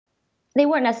they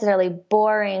weren't necessarily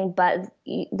boring, but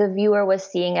the viewer was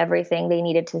seeing everything they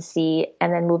needed to see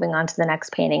and then moving on to the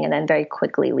next painting and then very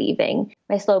quickly leaving.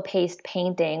 My slow-paced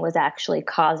painting was actually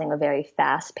causing a very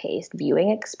fast-paced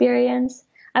viewing experience.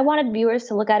 I wanted viewers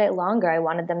to look at it longer. I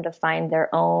wanted them to find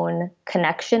their own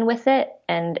connection with it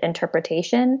and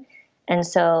interpretation. And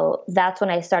so that's when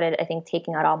I started, I think,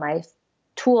 taking out all my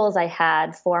tools I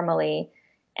had formally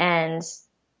and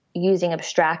using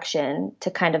abstraction to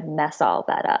kind of mess all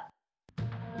that up.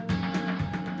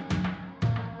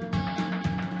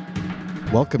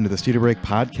 Welcome to the Studio Break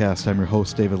Podcast. I'm your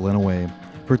host, David Linaway.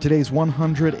 For today's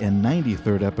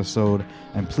 193rd episode,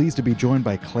 I'm pleased to be joined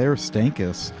by Claire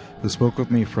Stankus, who spoke with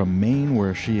me from Maine,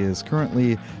 where she is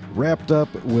currently wrapped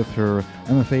up with her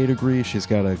MFA degree. She's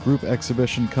got a group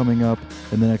exhibition coming up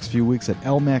in the next few weeks at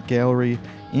LMAC Gallery.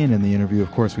 And in the interview,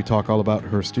 of course, we talk all about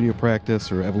her studio practice,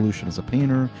 her evolution as a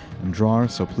painter and drawer,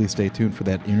 so please stay tuned for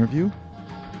that interview.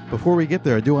 Before we get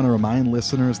there, I do want to remind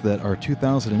listeners that our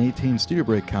 2018 Studio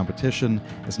Break competition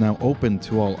is now open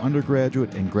to all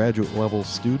undergraduate and graduate level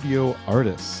studio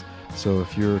artists. So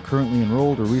if you're currently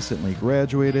enrolled or recently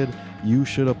graduated, you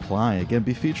should apply. Again,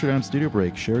 be featured on Studio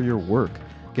Break, share your work.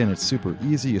 Again, it's super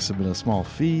easy. You submit a small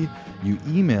fee, you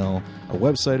email a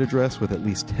website address with at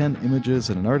least 10 images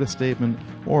and an artist statement,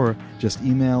 or just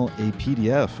email a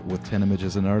PDF with 10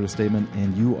 images and an artist statement,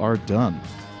 and you are done.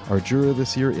 Our juror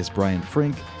this year is Brian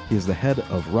Frink. He is the head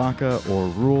of RACA, or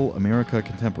Rural America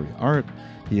Contemporary Art.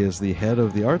 He is the head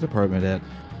of the art department at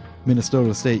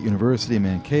Minnesota State University,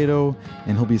 Mankato,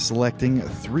 and he'll be selecting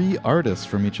 3 artists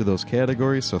from each of those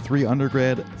categories, so 3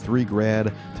 undergrad, 3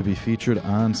 grad, to be featured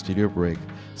on Studio Break.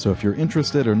 So if you're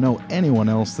interested or know anyone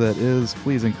else that is,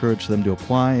 please encourage them to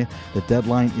apply. The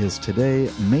deadline is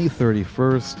today, May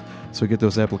 31st, so get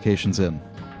those applications in.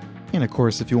 And of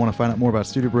course, if you want to find out more about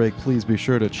Studio Break, please be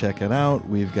sure to check it out.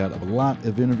 We've got a lot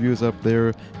of interviews up there.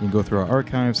 You can go through our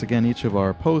archives. Again, each of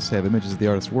our posts have images of the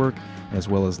artist's work, as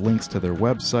well as links to their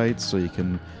websites, so you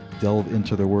can delve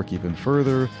into their work even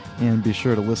further. And be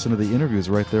sure to listen to the interviews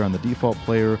right there on the default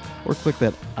player, or click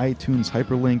that iTunes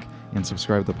hyperlink and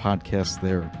subscribe to the podcast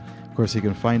there. Of course, you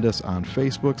can find us on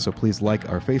Facebook, so please like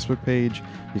our Facebook page.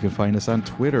 You can find us on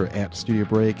Twitter at Studio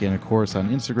Break, and of course on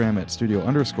Instagram at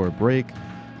Studio_Break.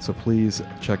 So please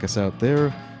check us out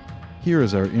there. Here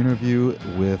is our interview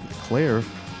with Claire.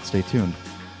 Stay tuned.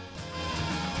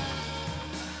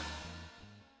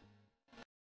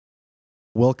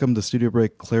 Welcome to Studio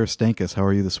Break, Claire Stankus. How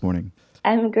are you this morning?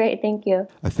 I'm great, thank you.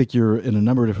 I think you're in a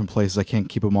number of different places. I can't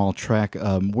keep them all track.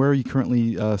 Where are you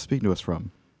currently speaking to us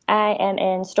from? I am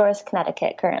in Storrs,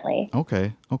 Connecticut currently.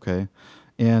 Okay.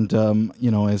 And,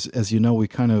 as you know, we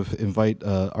kind of invite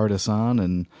artists on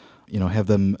and have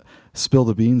them spill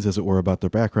the beans, as it were, about their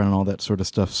background and all that sort of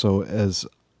stuff. So as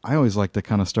I always like to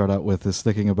kind of start out with is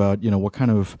thinking about, what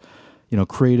kind of,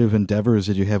 creative endeavors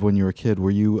did you have when you were a kid?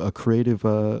 Were you a creative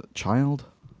child?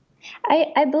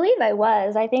 I believe I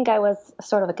was. I think I was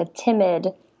sort of like a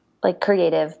timid,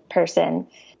 creative person,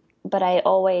 but I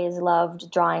always loved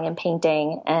drawing and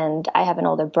painting. And I have an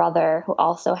older brother who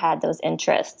also had those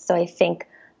interests. So I think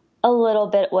a little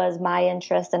bit was my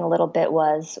interest and a little bit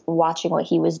was watching what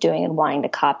he was doing and wanting to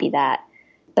copy that.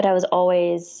 But I was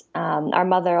always, our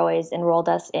mother always enrolled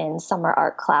us in summer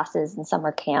art classes and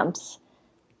summer camps.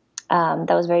 That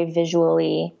was very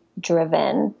visually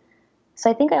driven.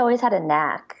 So I think I always had a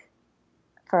knack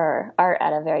for art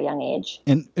at a very young age.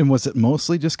 And was it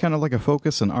mostly just kind of like a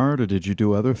focus on art, or did you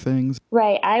do other things?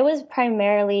 Right. I was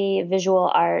primarily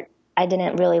visual art. I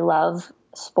didn't really love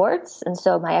sports, and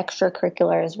so my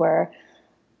extracurriculars were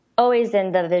always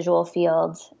in the visual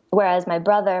field, whereas my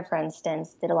brother, for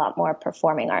instance, did a lot more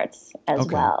performing arts as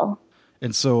well.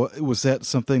 And so was that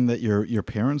something that your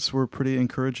parents were pretty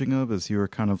encouraging of as you were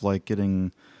kind of like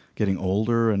getting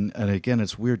older? And again,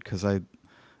 it's weird because I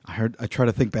try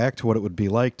to think back to what it would be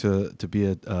like to be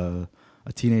a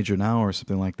teenager now or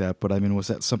something like that. But I mean, was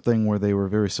that something where they were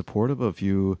very supportive of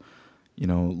you,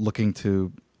 looking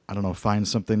to, find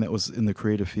something that was in the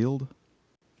creative field?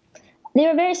 They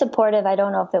were very supportive. I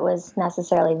don't know if it was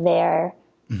necessarily their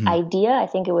idea. I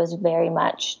think it was very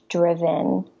much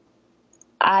driven.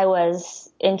 I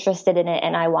was interested in it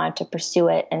and I wanted to pursue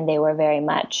it, and they were very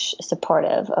much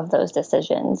supportive of those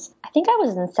decisions. I think I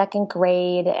was in 2nd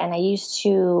grade and I used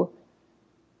to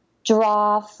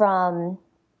draw from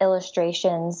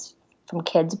illustrations from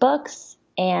kids' books.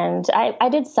 And I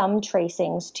did some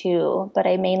tracings too, but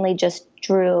I mainly just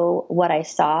drew what I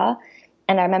saw.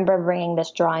 And I remember bringing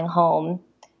this drawing home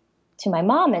to my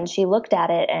mom, and she looked at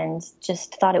it and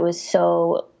just thought it was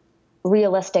so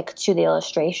realistic to the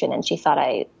illustration. And she thought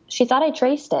I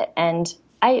traced it. And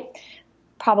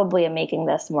probably am making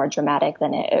this more dramatic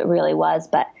than it really was.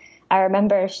 But I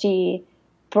remember she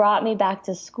brought me back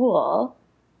to school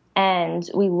and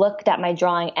we looked at my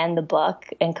drawing and the book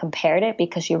and compared it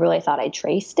because she really thought I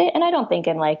traced it. And I don't think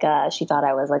in like she thought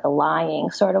I was like a lying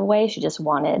sort of way. She just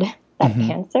wanted that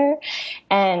answer.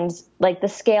 And like the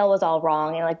scale was all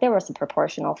wrong. And like there were some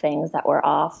proportional things that were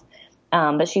off.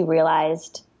 But she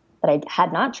realized that I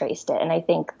had not traced it. And I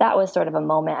think that was sort of a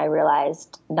moment I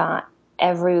realized not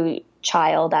every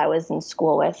child I was in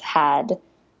school with had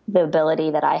the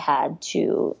ability that I had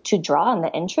to draw and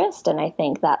the interest. And I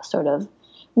think that sort of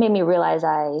made me realize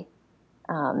I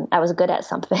was good at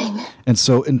something. And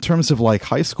so in terms of like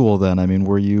high school then, I mean,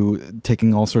 were you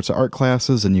taking all sorts of art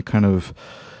classes and you kind of,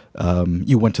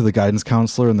 you went to the guidance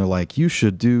counselor and they're like, you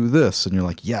should do this. And you're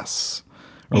like, yes.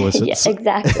 Or was it yeah,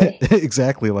 exactly.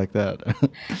 exactly like that?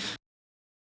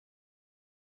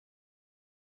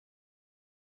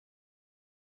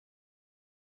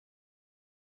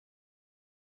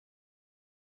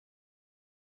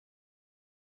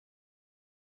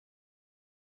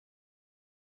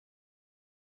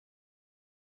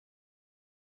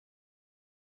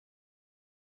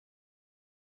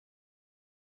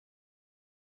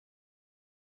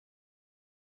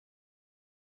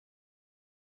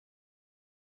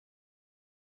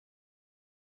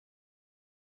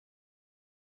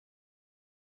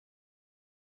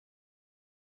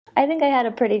 I think I had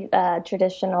a pretty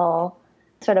traditional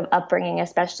sort of upbringing,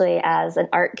 especially as an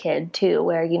art kid too,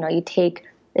 where, you know, you take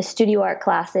the studio art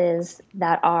classes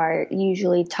that are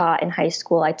usually taught in high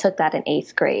school. I took that in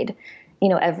 8th grade, you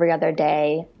know, every other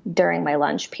day during my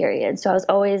lunch period. So I was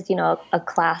always, you know, a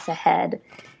class ahead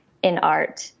in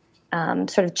art,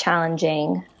 sort of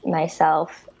challenging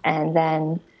myself. And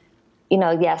then, you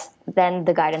know, yes, then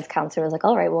the guidance counselor was like,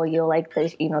 all right, well, you'll like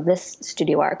the, you know, this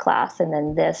studio art class and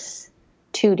then this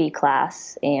 2D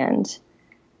class. And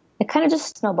it kind of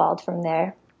just snowballed from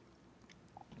there.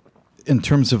 In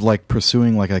terms of like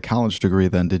pursuing like a college degree,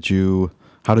 then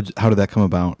how did that come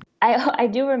about? I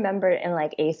do remember in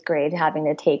like 8th grade having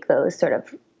to take those sort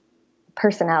of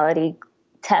personality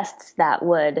tests that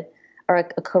would, or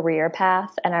a career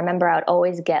path. And I remember I would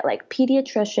always get like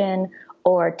pediatrician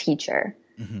or teacher.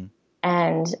 Mm-hmm.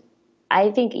 And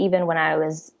I think even when I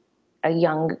was a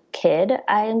young kid,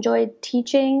 I enjoyed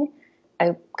teaching.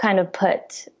 I kind of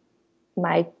put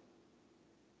my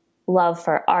love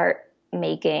for art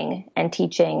making and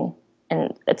teaching,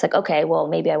 and it's like, okay, well,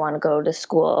 maybe I want to go to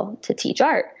school to teach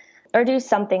art or do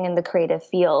something in the creative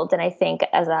field. And I think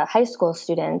as a high school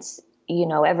student, you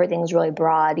know, everything's really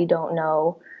broad. You don't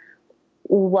know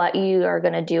what you are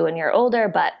going to do when you're older,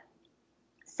 but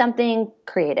something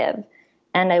creative.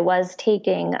 And I was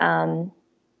taking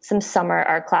some summer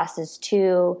art classes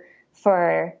too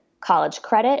for college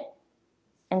credit.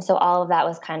 And so all of that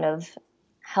was kind of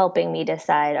helping me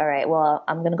decide, all right, well,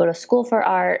 I'm going to go to school for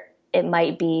art. It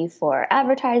might be for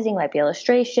advertising, it might be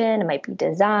illustration, it might be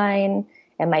design,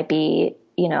 it might be,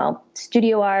 you know,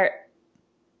 studio art,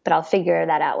 but I'll figure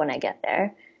that out when I get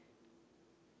there.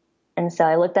 And so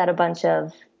I looked at a bunch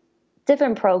of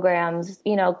different programs.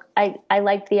 You know, I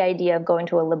liked the idea of going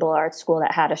to a liberal arts school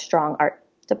that had a strong art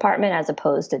department as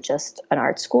opposed to just an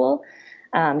art school,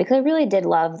 because I really did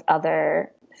love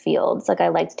other fields. Like I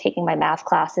liked taking my math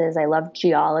classes. I loved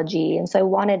geology. And so I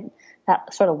wanted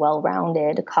that sort of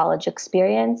well-rounded college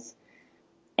experience.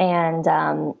 And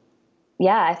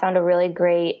I found a really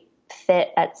great fit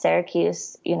at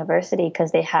Syracuse University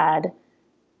because they had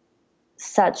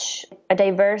such a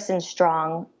diverse and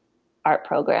strong art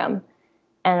program.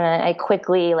 And then I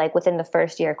quickly, like within the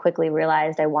first year, quickly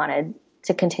realized I wanted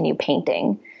to continue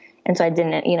painting. And so I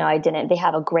didn't, they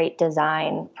have a great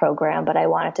design program, but I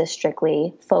wanted to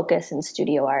strictly focus in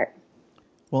studio art.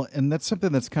 Well, and that's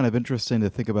something that's kind of interesting to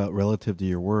think about relative to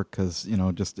your work because, you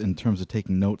know, just in terms of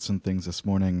taking notes and things this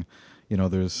morning, you know,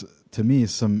 there's, to me,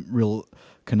 some real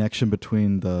connection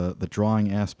between the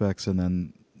drawing aspects and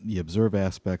then the observe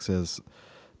aspects as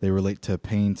they relate to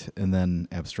paint and then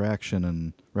abstraction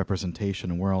and representation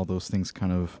and where all those things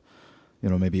kind of, you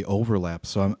know, maybe overlap.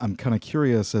 So I'm kind of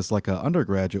curious as like an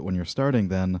undergraduate when you're starting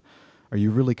then, are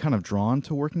you really kind of drawn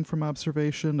to working from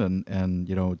observation and,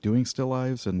 you know, doing still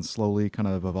lives and slowly kind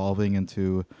of evolving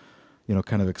into, you know,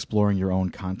 kind of exploring your own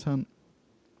content?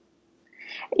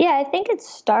 Yeah, I think it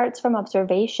starts from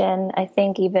observation. I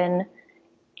think even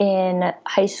in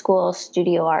high school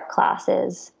studio art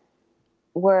classes,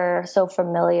 we're so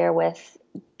familiar with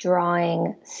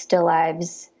drawing still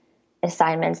lives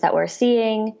assignments that we're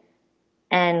seeing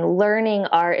and learning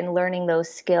art and learning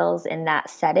those skills in that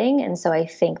setting. And so I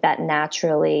think that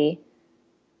naturally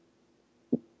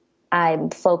I'm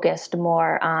focused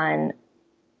more on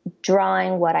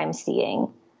drawing what I'm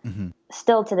seeing. Mm-hmm.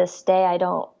 Still to this day,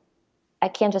 I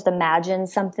can't just imagine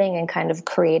something and kind of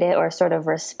create it or sort of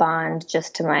respond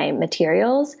just to my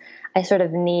materials. I sort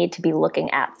of need to be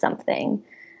looking at something.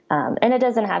 And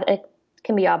it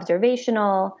can be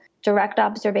observational, direct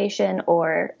observation,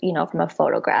 or, from a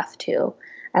photograph too.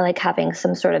 I like having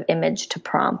some sort of image to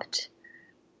prompt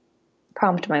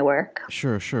my work.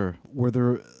 Sure. Were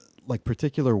there like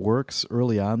particular works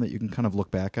early on that you can kind of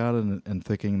look back on and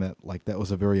thinking that like that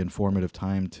was a very informative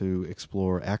time to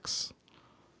explore X?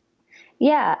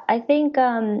 Yeah, I think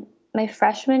my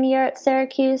freshman year at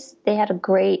Syracuse, they had a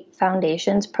great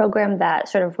foundations program that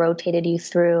sort of rotated you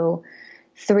through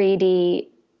 3D,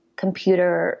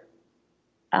 computer,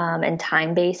 and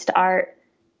time-based art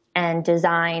and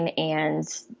design and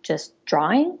just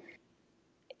drawing.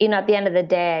 At the end of the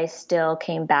day, I still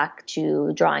came back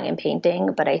to drawing and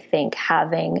painting, but I think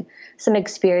having some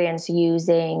experience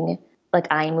using like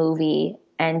iMovie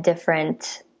and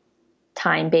different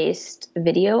time-based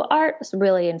video art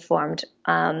really informed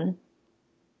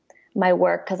my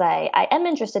work, because I am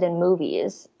interested in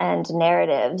movies and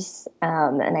narratives,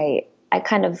 and I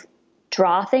kind of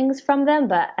draw things from them,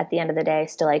 but at the end of the day, I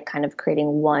still like kind of creating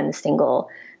one single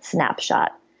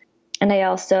snapshot. And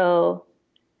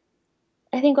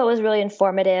I think what was really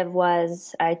informative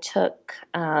was I took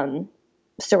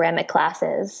ceramic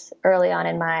classes early on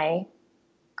in my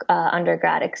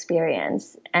undergrad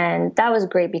experience. And that was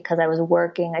great because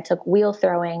I took wheel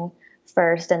throwing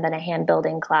first and then a hand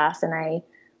building class. And I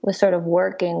was sort of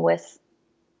working with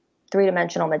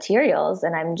three-dimensional materials.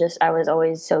 And I was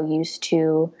always so used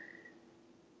to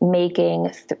looking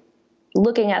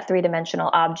at three-dimensional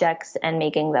objects and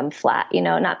making them flat,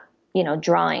 not,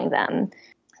 drawing them.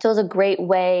 So it was a great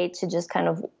way to just kind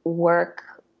of work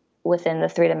within the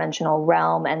three-dimensional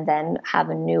realm and then have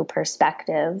a new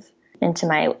perspective into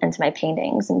my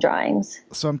paintings and drawings.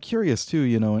 So I'm curious too,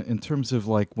 in terms of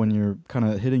like when you're kind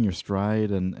of hitting your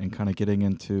stride and kind of getting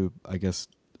into, I guess,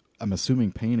 I'm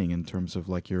assuming painting in terms of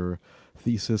like your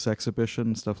thesis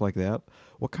exhibition, stuff like that.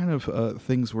 What kind of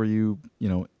things were you,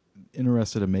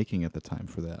 interested in making at the time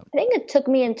for that? I think it took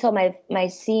me until my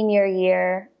senior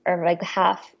year or like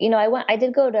half, I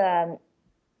did go to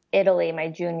Italy my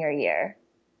junior year,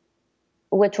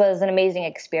 which was an amazing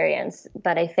experience.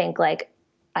 But I think like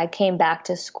I came back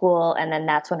to school, and then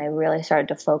that's when I really started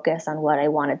to focus on what I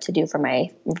wanted to do for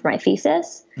my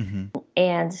thesis. Mm-hmm.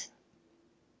 And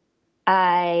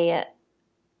I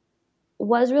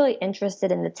was really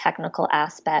interested in the technical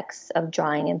aspects of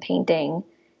drawing and painting.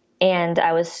 And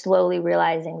I was slowly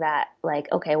realizing that,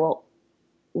 like, okay, well,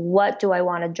 what do I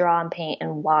want to draw and paint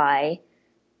and why?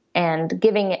 And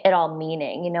giving it all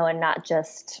meaning, and not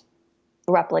just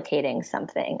replicating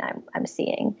something I'm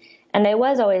seeing. And I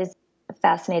was always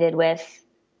fascinated with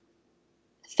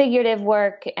figurative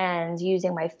work and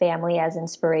using my family as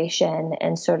inspiration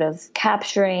and sort of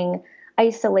capturing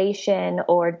isolation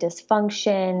or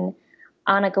dysfunction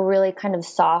on like a really kind of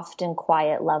soft and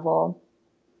quiet level,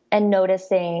 and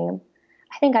noticing,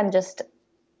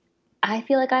 I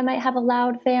feel like I might have a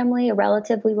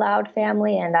relatively loud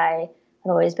family, and I have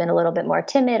always been a little bit more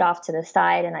timid off to the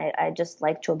side, and I just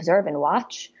like to observe and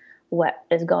watch what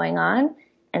is going on.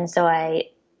 And so I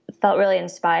felt really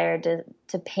inspired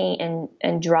to paint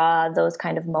and draw those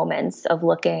kind of moments of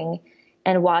looking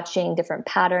and watching different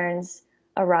patterns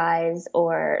arise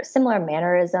or similar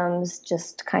mannerisms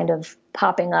just kind of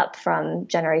popping up from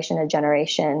generation to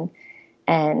generation,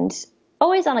 and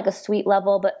always on like a sweet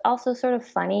level, but also sort of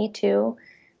funny too.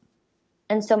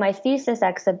 And so my thesis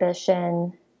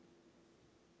exhibition,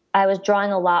 I was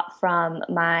drawing a lot from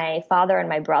my father and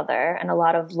my brother, and a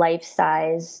lot of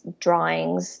life-size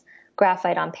drawings,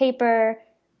 graphite on paper,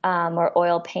 or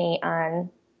oil paint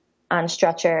on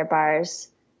stretcher bars,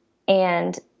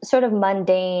 and sort of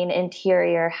mundane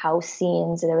interior house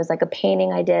scenes. And there was like a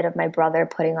painting I did of my brother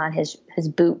putting on his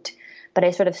boot, but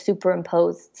I sort of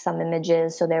superimposed some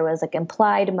images. So there was like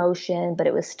implied motion, but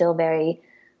it was still very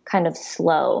kind of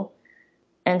slow.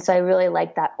 And so I really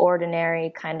like that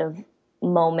ordinary kind of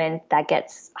moment that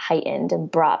gets heightened and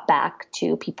brought back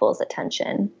to people's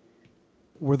attention.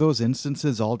 Were those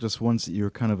instances all just ones that you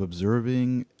were kind of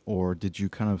observing, or did you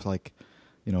kind of like,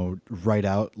 write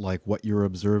out like what you're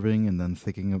observing and then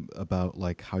thinking about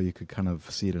like how you could kind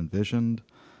of see it envisioned?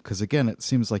 Because again, it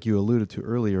seems like you alluded to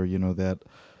earlier,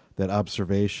 that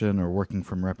observation or working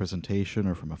from representation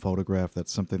or from a photograph,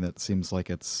 that's something that seems like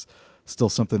it's still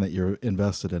something that you're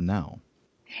invested in now.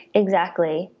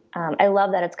 Exactly. I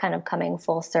love that it's kind of coming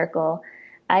full circle.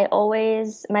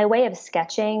 My way of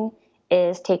sketching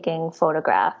is taking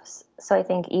photographs. So I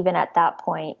think even at that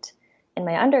point in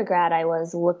my undergrad, I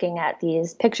was looking at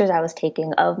these pictures I was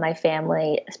taking of my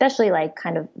family, especially like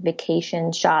kind of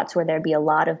vacation shots where there'd be a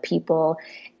lot of people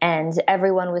and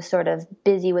everyone was sort of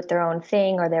busy with their own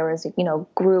thing, or there was,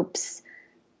 groups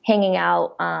hanging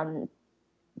out.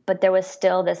 But there was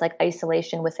still this like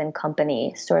isolation within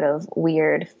company sort of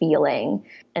weird feeling.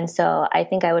 And so I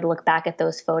think I would look back at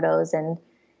those photos and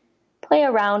play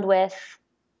around with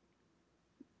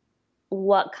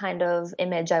what kind of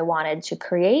image I wanted to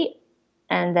create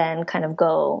and then kind of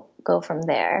go from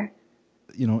there.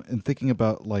 And thinking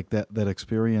about like that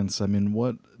experience, I mean,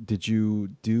 what did you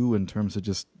do in terms of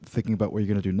just thinking about what you're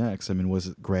going to do next? I mean, was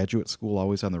it graduate school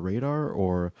always on the radar,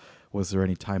 or was there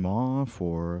any time off,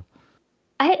 or?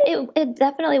 It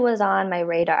definitely was on my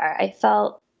radar. I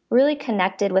felt really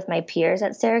connected with my peers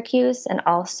at Syracuse. And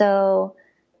also,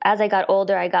 as I got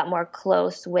older, I got more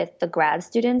close with the grad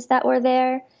students that were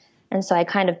there. And so I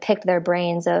kind of picked their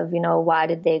brains of, why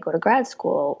did they go to grad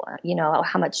school?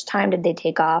 How much time did they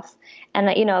take off? And,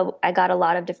 I got a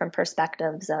lot of different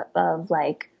perspectives of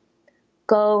like,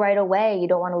 go right away. You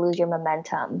don't want to lose your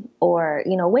momentum, or,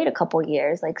 wait a couple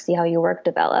years, like see how your work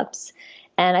develops.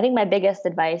 And I think my biggest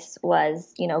advice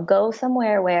was, go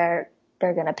somewhere where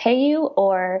they're going to pay you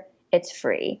or it's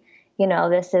free. We're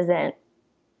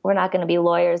not going to be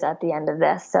lawyers at the end of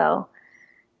this. So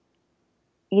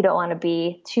you don't want to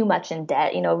be too much in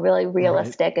debt, really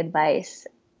realistic advice.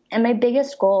 And my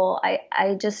biggest goal,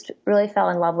 I just really fell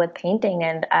in love with painting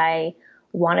and I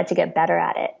wanted to get better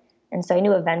at it. And so I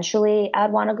knew eventually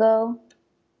I'd want to go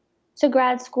to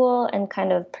grad school and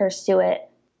kind of pursue it.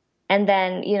 And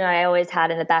then, I always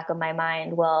had in the back of my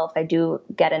mind, well, if I do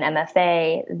get an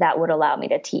MFA, that would allow me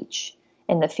to teach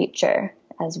in the future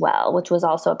as well, which was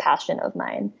also a passion of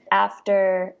mine.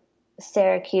 After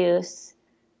Syracuse,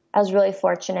 I was really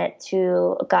fortunate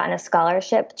to have gotten a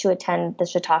scholarship to attend the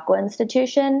Chautauqua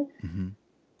Institution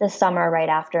the summer right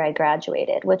after I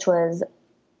graduated, which was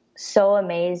so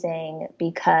amazing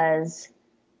because,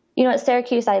 at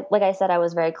Syracuse, like I said, I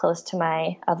was very close to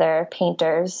my other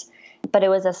painters, but it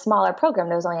was a smaller program.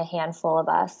 There was only a handful of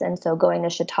us. And so going to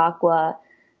Chautauqua,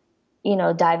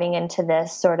 diving into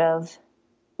this sort of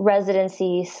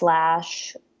residency /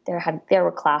 there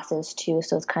were classes too.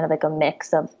 So it's kind of like a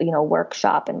mix of,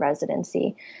 workshop and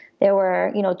residency. There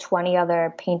were, 20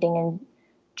 other painting and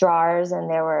drawers, and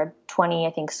there were 20, I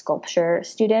think, sculpture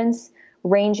students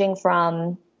ranging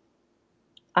from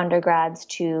undergrads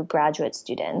to graduate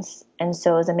students. And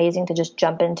so it was amazing to just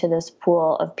jump into this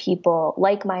pool of people,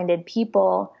 like-minded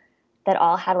people that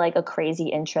all had like a crazy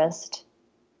interest,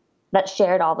 that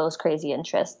shared all those crazy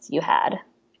interests you had.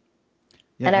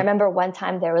 Yeah. And I remember one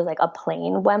time there was like a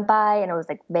plane went by and it was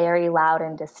like very loud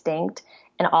and distinct.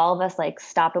 And all of us like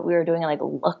stopped what we were doing and like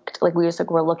looked, like we just like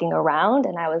were looking around.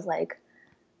 And I was like,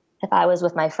 if I was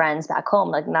with my friends back home,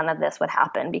 like none of this would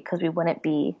happen because we wouldn't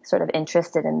be sort of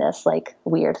interested in this like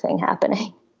weird thing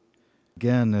happening.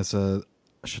 Again, as a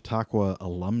Chautauqua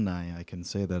alumni, I can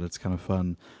say that it's kind of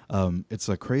fun. It's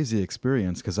a crazy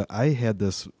experience because I had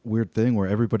this weird thing where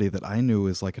everybody that I knew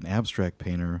is like an abstract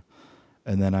painter.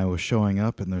 And then I was showing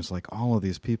up and there's like all of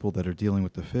these people that are dealing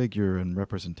with the figure and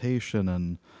representation.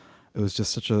 And it was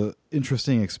just such a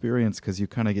interesting experience because you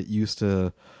kind of get used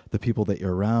to the people that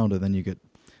you're around, and then you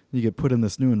get put in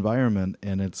this new environment,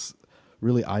 and it's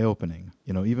really eye-opening,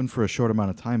 even for a short amount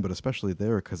of time, but especially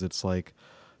there because it's like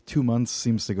 2 months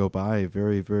seems to go by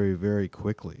very, very, very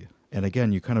quickly. And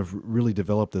again, you kind of really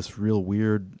develop this real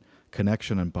weird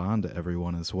connection and bond to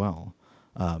everyone as well.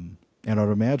 And I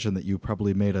would imagine that you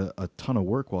probably made a ton of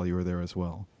work while you were there as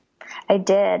well. I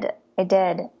did.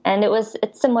 And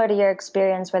it's similar to your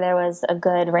experience where there was a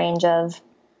good range of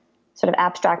sort of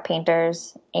abstract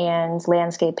painters and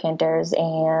landscape painters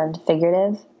and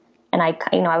figurative. And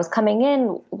I was coming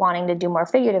in wanting to do more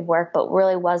figurative work, but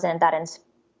really wasn't that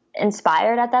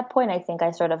inspired at that point. I think I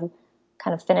sort of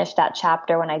kind of finished that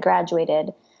chapter when I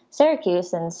graduated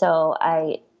Syracuse. And so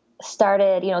I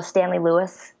started, Stanley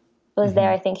Lewis was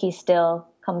there. I think he still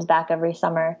comes back every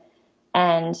summer.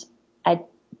 And I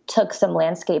took some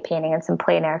landscape painting and some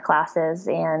plein air classes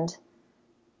and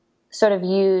sort of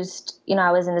used,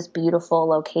 I was in this beautiful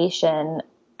location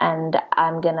and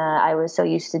I was so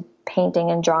used to painting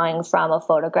and drawing from a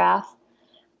photograph.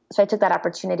 So I took that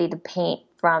opportunity to paint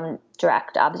from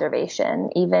direct observation,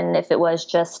 even if it was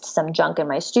just some junk in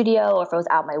my studio or if it was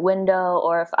out my window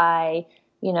or if I,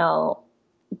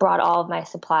 brought all of my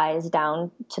supplies down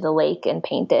to the lake and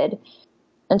painted.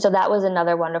 And so that was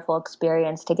another wonderful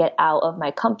experience to get out of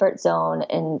my comfort zone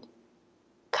and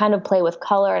kind of play with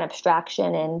color and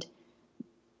abstraction and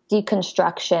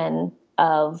deconstruction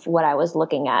of what I was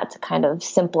looking at to kind of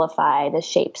simplify the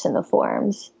shapes and the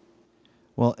forms.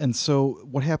 Well, and so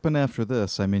what happened after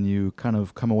this? I mean, you kind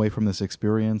of come away from this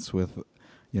experience with,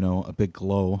 a big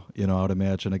glow, I would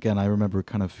imagine. Again, I remember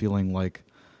kind of feeling like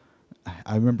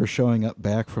I remember showing up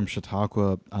back from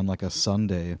Chautauqua on like a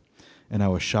Sunday, and I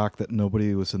was shocked that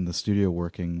nobody was in the studio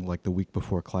working like the week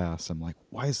before class. I'm like,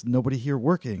 why is nobody here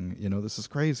working? This is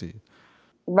crazy.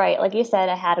 Right. Like you said,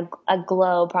 I had a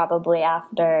glow probably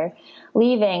after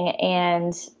leaving,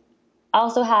 and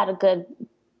also had a good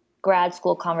grad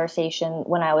school conversation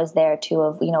when I was there too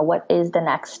of, what is the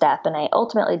next step? And I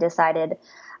ultimately decided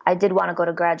I did want to go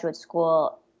to graduate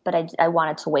school, but I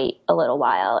wanted to wait a little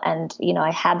while. And,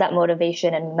 I had that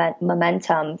motivation and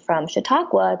momentum from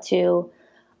Chautauqua to,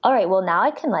 all right, well, now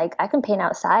I can paint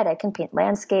outside. I can paint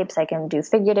landscapes. I can do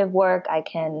figurative work. I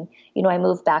can, I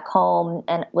moved back home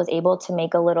and was able to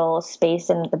make a little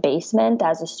space in the basement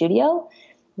as a studio,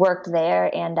 worked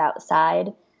there and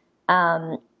outside.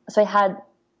 So I had,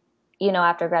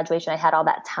 after graduation, I had all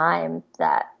that time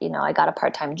that, I got a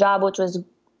part-time job, which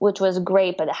was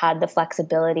great, but it had the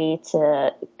flexibility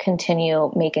to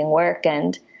continue making work.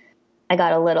 And I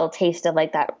got a little taste of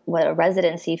like that, what a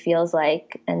residency feels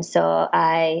like. And so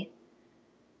I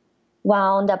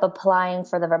wound up applying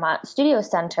for the Vermont Studio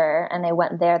Center, and I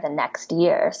went there the next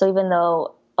year. So even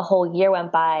though a whole year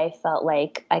went by, I felt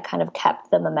like I kind of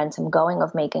kept the momentum going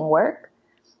of making work.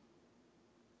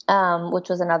 Which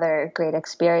was another great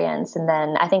experience. And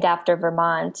then I think after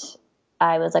Vermont,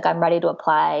 I was like, I'm ready to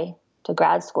apply to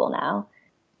grad school now.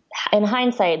 In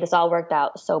hindsight, this all worked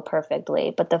out so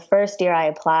perfectly. But the first year I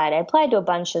applied to a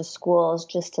bunch of schools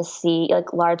just to see,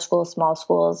 like large schools, small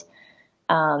schools,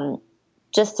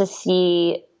 just to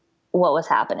see what was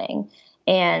happening.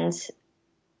 And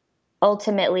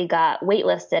ultimately got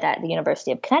waitlisted at the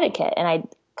University of Connecticut. And I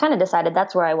kind of decided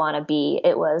that's where I want to be.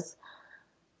 It was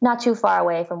not too far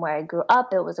away from where I grew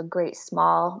up. It was a great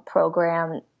small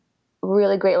program,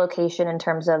 really great location in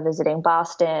terms of visiting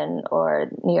Boston or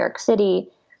New York City.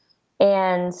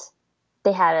 And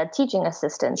they had a teaching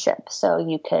assistantship, so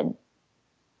you could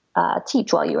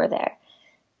teach while you were there.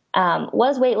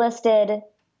 Was waitlisted,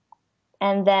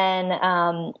 and then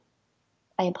I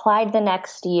applied the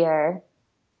next year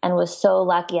and was so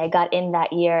lucky. I got in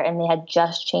that year, and they had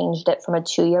just changed it from a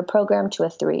 2-year program to a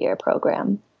 3-year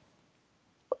program,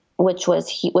 which was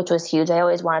huge. I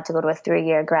always wanted to go to a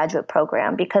 3-year graduate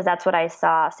program because that's what I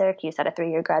saw. Syracuse had a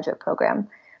 3-year graduate program.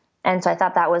 And so I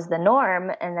thought that was the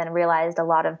norm, and then realized a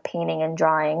lot of painting and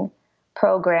drawing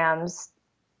programs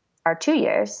are 2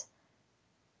 years.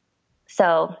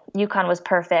 So UConn was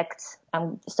perfect.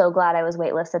 I'm so glad I was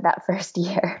waitlisted that first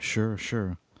year.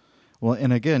 Sure. Well,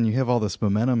 and again, you have all this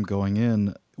momentum going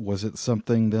in. Was it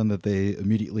something then that they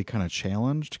immediately kind of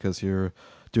challenged because you're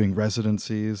doing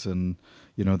residencies and,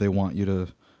 they want you to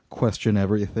question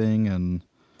everything? And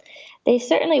they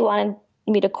certainly wanted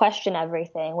me to question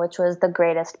everything, which was the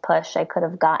greatest push I could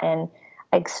have gotten.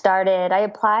 I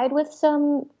applied with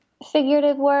some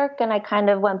figurative work, and I kind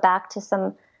of went back to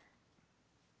some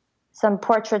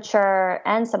portraiture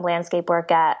and some landscape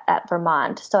work at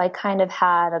Vermont. So I kind of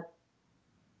had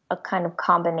a kind of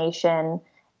combination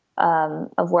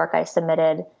of work I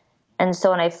submitted. And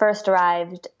so when I first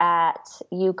arrived at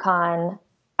UConn,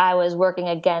 I was working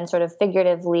again sort of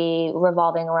figuratively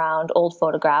revolving around old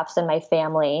photographs and my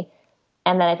family.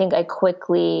 And then I think I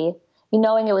quickly,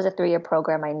 knowing it was a 3-year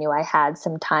program, I knew I had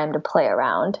some time to play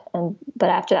around. But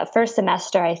after that first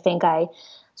semester, I think I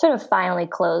sort of finally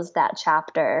closed that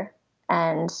chapter.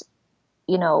 And,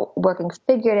 working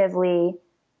figuratively,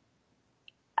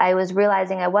 I was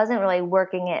realizing I wasn't really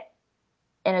working it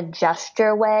in a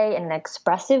gesture way, in an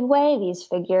expressive way. These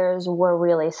figures were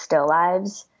really still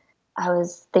lives. I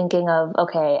was thinking of,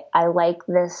 okay, I like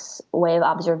this way of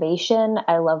observation.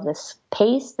 I love this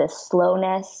pace, this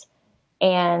slowness.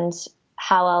 And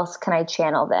how else can I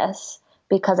channel this?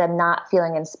 Because I'm not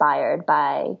feeling inspired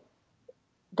by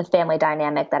the family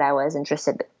dynamic that I was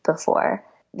interested before.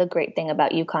 The great thing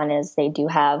about UConn is they do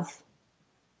have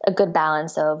a good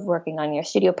balance of working on your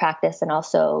studio practice and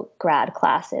also grad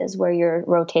classes where you're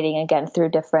rotating again through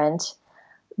different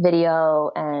video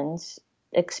and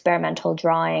experimental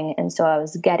drawing. And so I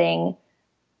was getting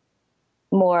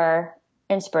more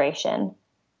inspiration.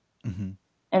 Mm-hmm.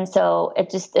 And so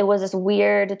it was this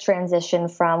weird transition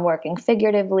from working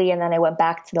figuratively. And then I went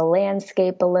back to the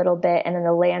landscape a little bit. And in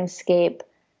the landscape,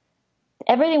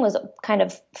 everything was kind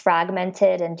of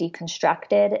fragmented and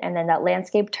deconstructed. And then that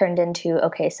landscape turned into,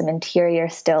 okay, some interior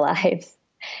still lives.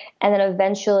 And then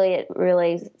eventually it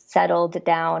really settled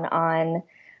down on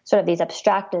sort of these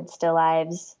abstracted still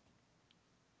lives.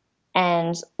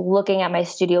 And looking at my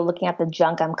studio, looking at the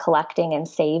junk I'm collecting and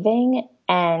saving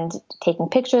and taking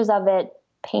pictures of it,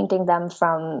 painting them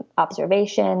from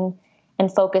observation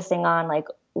and focusing on like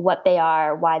what they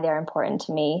are, why they're important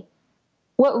to me.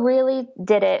 What really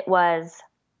did it was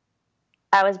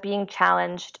I was being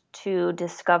challenged to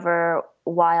discover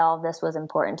why all of this was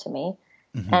important to me.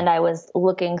 Mm-hmm. And I was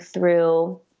looking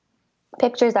through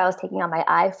pictures I was taking on my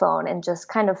iPhone and just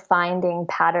kind of finding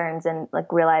patterns and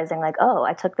like realizing like, oh,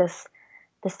 I took the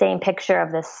same picture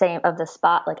of the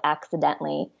spot like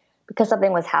accidentally because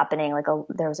something was happening, like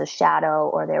there was a shadow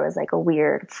or there was like a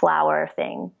weird flower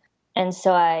thing. And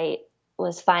so I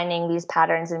was finding these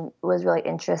patterns and was really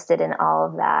interested in all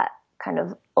of that kind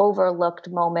of overlooked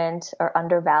moment or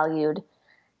undervalued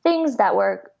things that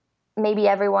were maybe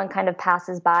everyone kind of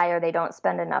passes by or they don't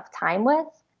spend enough time with.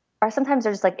 Or sometimes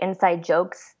they're just like inside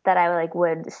jokes that I like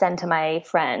would send to my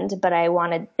friend, but I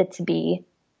wanted it to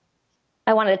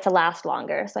last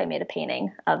longer. So I made a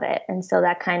painting of it. And so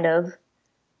I kind of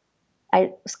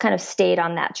stayed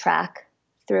on that track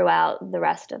throughout the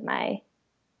rest of my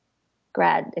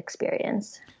grad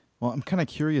experience. Well, I'm kind of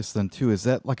curious then too, is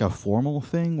that like a formal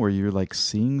thing where you're like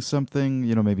seeing something,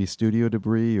 maybe studio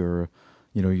debris or,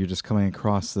 you're just coming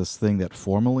across this thing that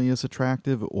formally is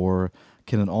attractive, or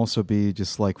can it also be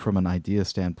just like from an idea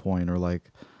standpoint or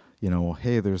like,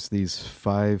 hey, there's these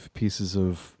 5 pieces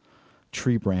of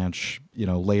tree branch,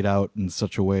 laid out in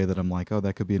such a way that I'm like, oh,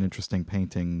 that could be an interesting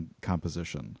painting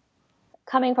composition.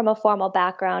 Coming from a formal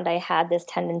background, I had this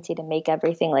tendency to make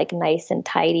everything like nice and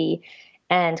tidy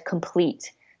and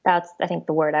complete. That's, I think,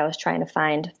 the word I was trying to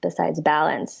find besides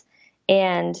balance.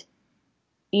 And,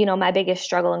 my biggest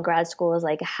struggle in grad school was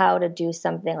like how to do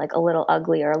something like a little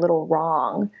ugly or a little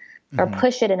wrong or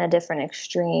push it in a different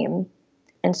extreme.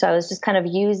 And so I was just kind of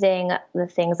using the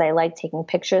things I like taking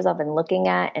pictures of and looking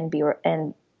at and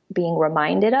being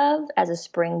reminded of as a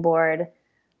springboard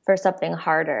for something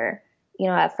harder.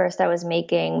 At first I was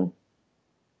making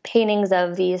paintings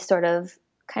of these sort of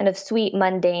kind of sweet,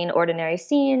 mundane, ordinary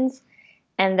scenes.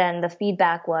 And then the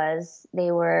feedback was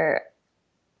they weren't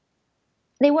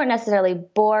necessarily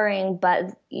boring,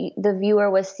 but the viewer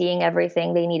was seeing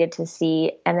everything they needed to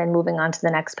see and then moving on to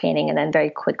the next painting and then very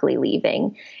quickly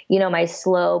leaving. My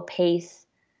slow-paced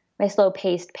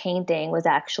painting was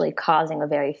actually causing a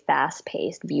very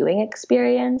fast-paced viewing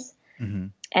experience. Mm-hmm.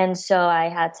 And so I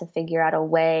had to figure out a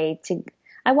way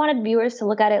I wanted viewers to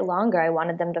look at it longer. I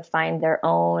wanted them to find their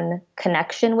own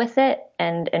connection with it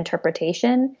and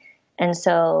interpretation. And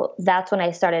so that's when I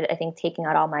started, I think, taking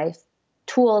out all my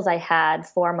tools I had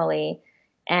formally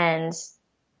and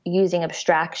using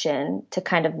abstraction to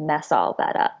kind of mess all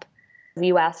that up.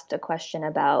 You asked a question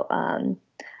about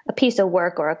a piece of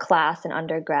work or a class in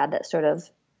undergrad that sort of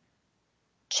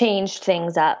changed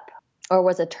things up or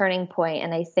was a turning point.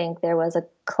 And I think there was a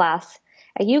class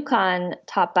at UConn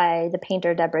taught by the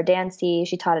painter Deborah Dancy.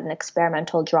 She taught an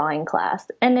experimental drawing class.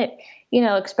 And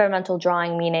experimental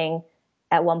drawing meaning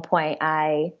at one point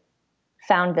I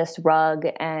found this rug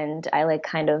and I like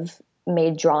kind of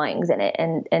made drawings in it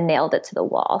and nailed it to the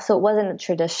wall. So it wasn't a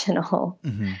traditional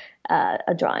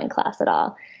a drawing class at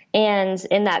all. And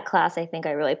in that class, I think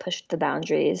I really pushed the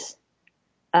boundaries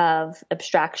of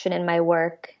abstraction in my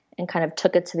work and kind of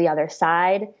took it to the other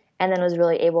side, and then was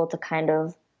really able to kind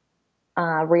of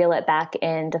reel it back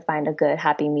in to find a good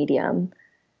happy medium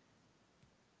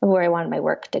of where I wanted my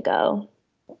work to go.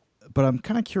 But I'm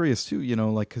kind of curious too,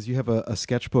 like, because you have a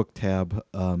sketchbook tab,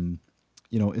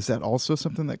 is that also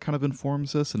something that kind of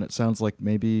informs this? And it sounds like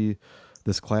maybe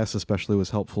this class especially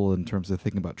was helpful in terms of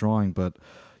thinking about drawing, but,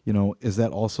 is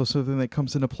that also something that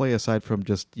comes into play aside from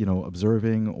just,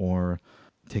 observing or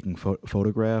taking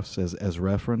photographs as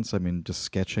reference? I mean, just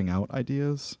sketching out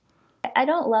ideas? I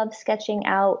don't love sketching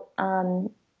out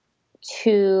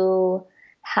to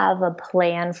have a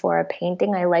plan for a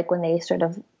painting. I like when they sort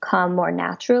of come more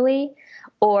naturally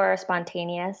or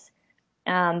spontaneous.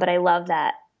 But I love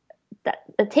that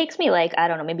it takes me like, I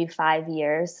don't know, maybe 5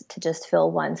 years to just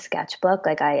fill one sketchbook.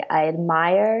 Like I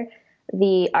admire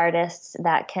the artists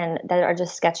that are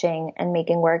just sketching and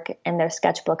making work in their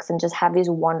sketchbooks and just have these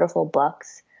wonderful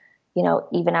books,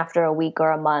 even after a week or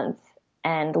a month,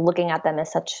 and looking at them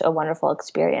is such a wonderful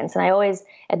experience. And I always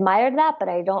admired that, but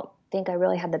I don't think I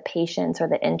really had the patience or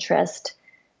the interest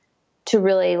to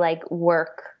really like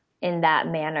work in that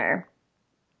manner.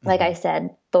 Like I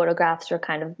said, photographs were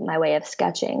kind of my way of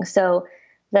sketching. So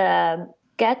the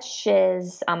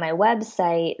sketches on my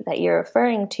website that you're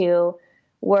referring to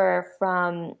were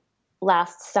from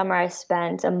last summer. I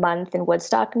spent a month in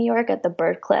Woodstock, New York at the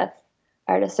Birdcliff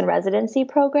Artist in Residency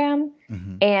program.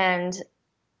 Mm-hmm. And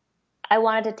I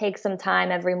wanted to take some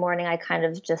time every morning. I kind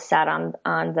of just sat on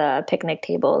the picnic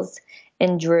tables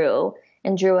and drew.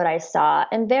 and drew what I saw,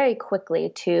 and very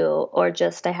quickly too, or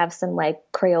just I have some like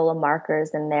Crayola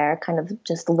markers in there, kind of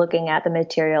just looking at the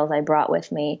materials I brought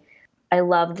with me. I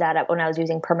loved that when I was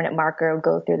using permanent marker, I would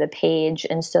go through the page.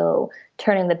 And so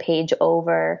turning the page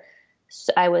over,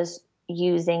 I was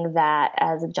using that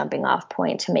as a jumping off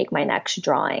point to make my next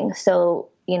drawing. So,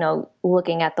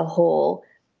 looking at the whole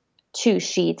 2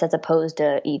 sheets as opposed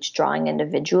to each drawing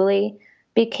individually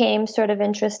became sort of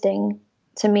interesting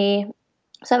to me.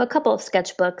 So I have a couple of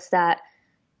sketchbooks that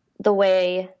the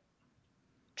way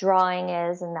drawing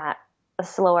is and that a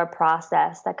slower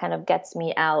process that kind of gets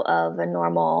me out of a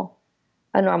normal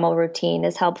routine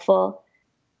is helpful.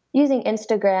 Using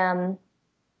Instagram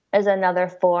is another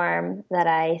form that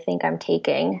I think I'm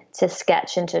taking to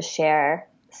sketch and to share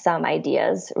some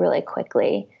ideas really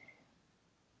quickly,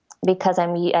 because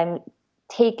I'm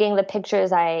taking the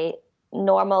pictures I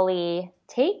normally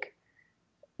take,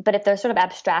 but if they're sort of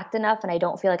abstract enough and I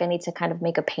don't feel like I need to kind of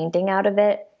make a painting out of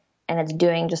it and it's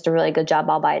doing just a really good job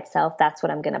all by itself, that's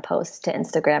what I'm going to post to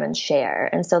Instagram and share.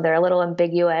 And so they're a little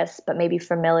ambiguous, but maybe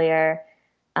familiar,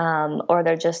 or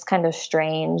they're just kind of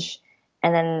strange.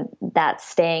 And then that's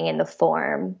staying in the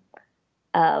form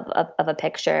of a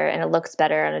picture, and it looks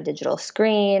better on a digital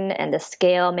screen, and the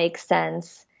scale makes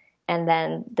sense. And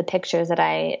then the pictures that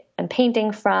I am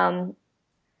painting from,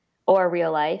 or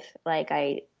real life,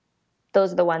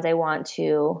 those are the ones I want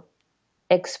to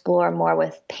explore more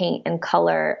with paint and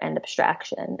color and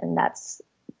abstraction. And that's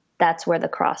where the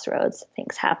crossroads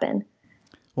things happen.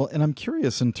 Well, and I'm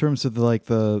curious in terms of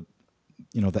the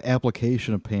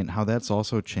application of paint, how that's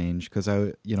also changed. Because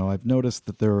I've noticed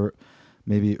that there,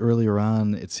 maybe earlier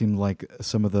on, it seemed like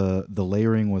some of the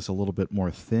layering was a little bit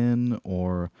more thin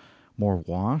or more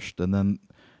washed. And then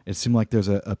it seemed like there's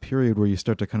a period where you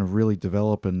start to kind of really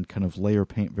develop and kind of layer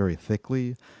paint very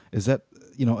thickly. Is that,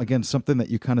 again, something that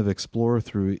you kind of explore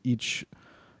through each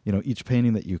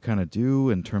painting that you kind of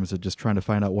do in terms of just trying to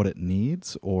find out what it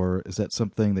needs? Or is that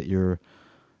something that you're,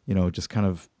 just kind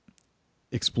of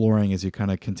exploring as you kind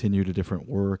of continue to different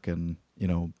work and,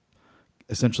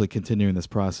 essentially continuing this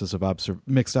process of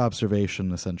mixed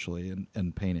observation, essentially,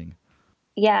 and painting?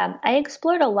 Yeah, I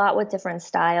explored a lot with different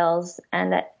styles,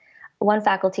 and one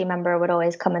faculty member would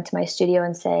always come into my studio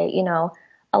and say,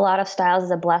 a lot of styles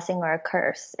is a blessing or a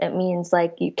curse. It means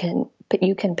like you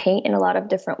can paint in a lot of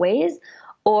different ways,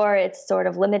 or it's sort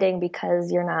of limiting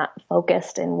because you're not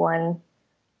focused in one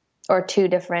or two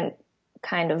different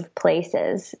kind of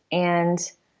places. And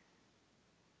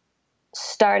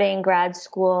starting grad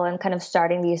school and kind of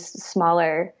starting these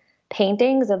smaller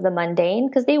paintings of the mundane,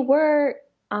 because they were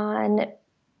on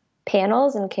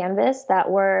panels and canvas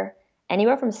that were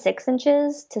anywhere from 6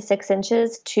 inches to 6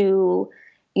 inches to,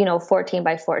 14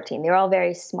 by 14. They were all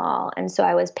very small. And so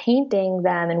I was painting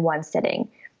them in one sitting,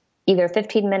 either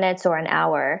 15 minutes or an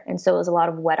hour. And so it was a lot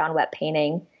of wet on wet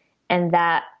painting. And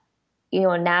that,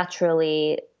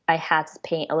 naturally I had to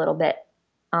paint a little bit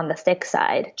on the thick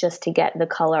side just to get the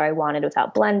color I wanted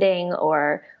without blending,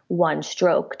 or one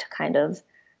stroke to kind of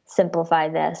simplify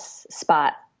this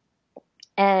spot.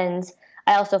 And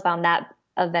I also found that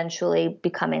eventually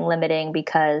becoming limiting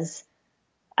because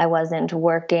I wasn't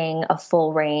working a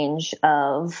full range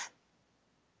of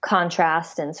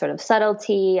contrast and sort of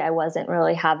subtlety. I wasn't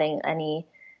really having any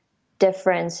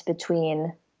difference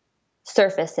between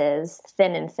surfaces,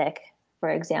 thin and thick, for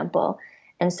example.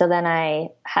 And so then I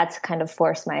had to kind of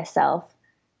force myself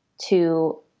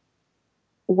to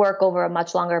work over a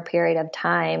much longer period of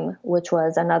time, which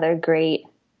was it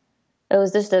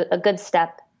was just a good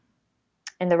step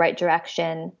in the right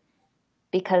direction,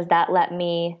 because that let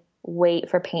me wait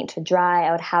for paint to dry.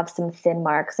 I would have some thin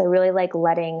marks. I really like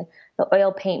letting the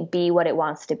oil paint be what it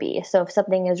wants to be. So if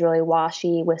something is really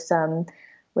washy with some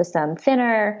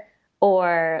thinner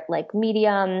or like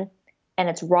medium, and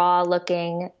it's raw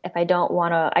looking, if I don't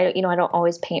want to, I don't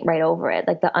always paint right over it.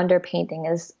 Like the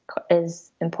underpainting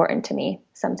is important to me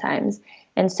sometimes.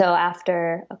 And so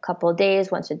after a couple of days,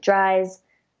 once it dries,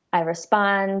 I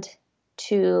respond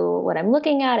to what I'm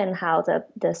looking at and how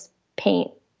the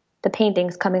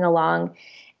painting's coming along,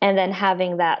 and then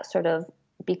having that sort of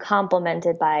be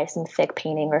complemented by some thick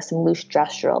painting or some loose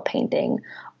gestural painting,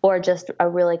 or just a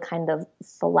really kind of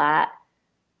flat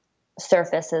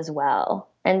surface as well.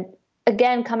 And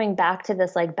again, coming back to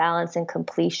this like balance and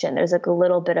completion, there's like a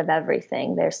little bit of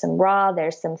everything. There's some raw,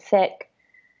 there's some thick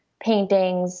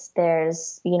paintings,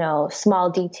 there's, small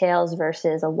details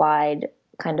versus a wide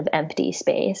kind of empty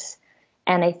space.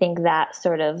 And I think that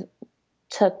sort of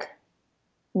took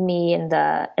me in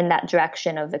that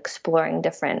direction of exploring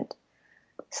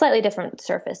slightly different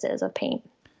surfaces of paint.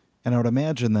 And I would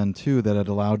imagine then too that it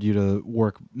allowed you to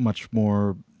work much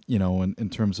more, in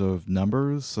terms of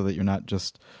numbers, so that you're not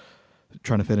just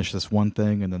trying to finish this one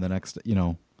thing and then the next,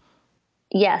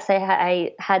 Yes,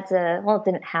 I had to. Well,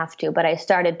 didn't have to, but I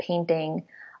started painting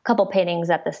a couple paintings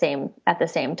at the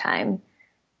same time,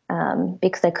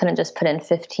 because I couldn't just put in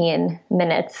 15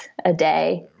 minutes a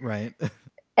day. Right.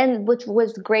 And which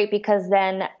was great, because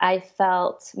then I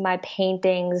felt my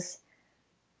paintings,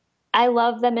 I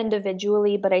love them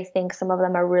individually, but I think some of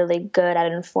them are really good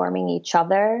at informing each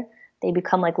other. They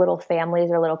become like little families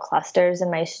or little clusters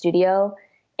in my studio.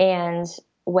 And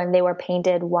when they were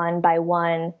painted one by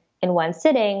one in one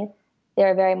sitting,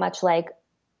 they're very much like,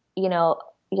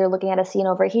 you're looking at a scene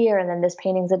over here, and then this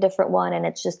painting's a different one. And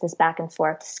it's just this back and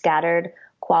forth scattered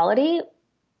quality,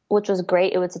 which was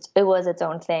great. It was its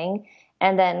own thing.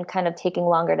 And then kind of taking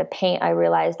longer to paint, I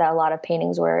realized that a lot of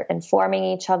paintings were informing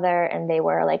each other, and they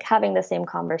were like having the same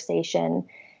conversation.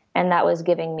 And that was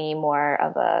giving me more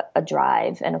of a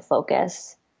drive and a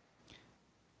focus.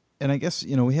 And I guess,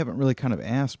 we haven't really kind of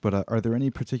asked, but are there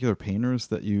any particular painters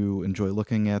that you enjoy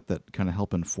looking at that kind of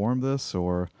help inform this?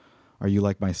 Or are you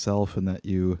like myself in that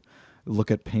you look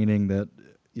at painting that,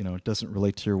 doesn't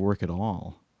relate to your work at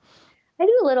all? I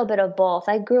do a little bit of both.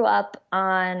 I grew up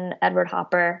on Edward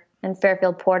Hopper and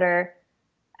Fairfield Porter.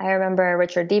 I remember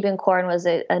Richard Diebenkorn was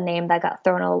a name that got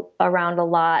thrown around a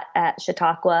lot at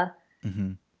Chautauqua.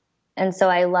 Mm-hmm. And so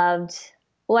I loved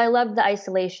the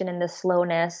isolation and the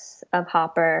slowness of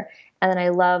Hopper. And then I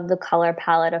loved the color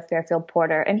palette of Fairfield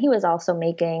Porter. And he was also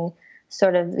making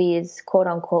sort of these quote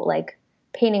unquote like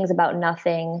paintings about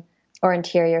nothing or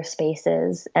interior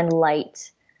spaces and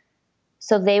light.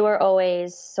 So they were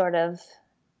always sort of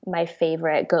my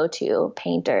favorite go-to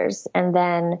painters. And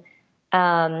then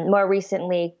more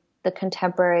recently, the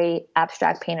contemporary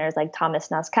abstract painters like Thomas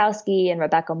Noskowski and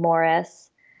Rebecca Morris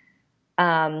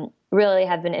really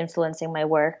have been influencing my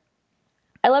work.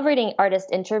 I love reading artist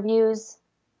interviews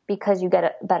because you get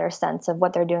a better sense of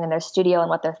what they're doing in their studio and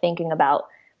what they're thinking about.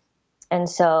 And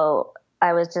so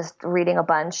I was just reading a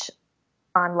bunch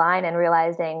online and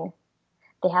realizing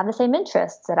they have the same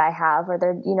interests that I have, or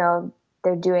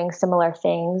they're doing similar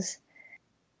things.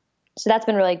 So that's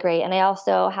been really great. And I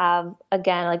also have,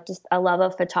 again, like just a love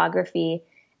of photography,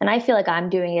 and I feel like I'm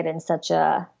doing it in such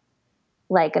an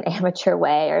amateur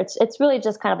way, or it's really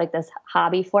just kind of like this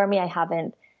hobby for me. I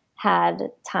haven't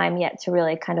had time yet to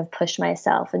really kind of push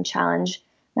myself and challenge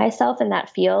myself in that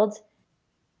field.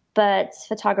 But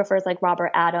photographers like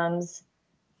Robert Adams,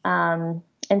 and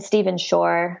Stephen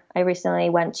Shore, I recently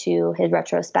went to his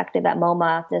retrospective at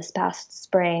MoMA this past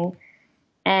spring,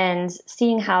 and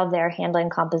seeing how they're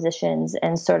handling compositions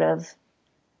and sort of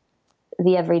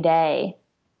the everyday,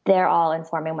 they're all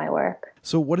informing my work.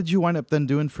 So what did you wind up then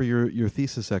doing for your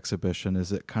thesis exhibition?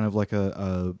 Is it kind of like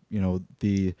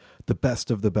the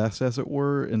best of the best, as it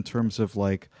were, in terms of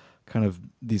like kind of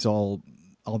these all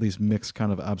these mixed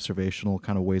kind of observational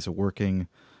kind of ways of working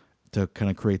to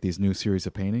kind of create these new series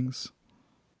of paintings?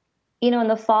 In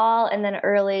the fall and then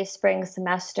early spring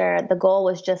semester, the goal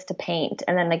was just to paint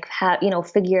and then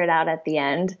figure it out at the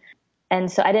end.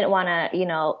 And so I didn't want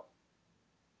to,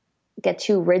 get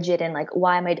too rigid and like,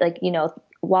 why am I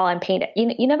while I'm painting,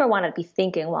 you never want to be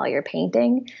thinking while you're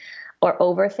painting or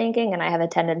overthinking. And I have a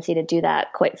tendency to do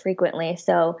that quite frequently.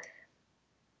 So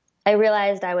I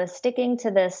realized I was sticking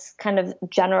to this kind of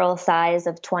general size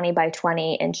of 20 by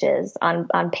 20 inches on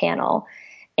panel.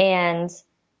 And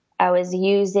I was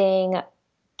using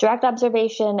direct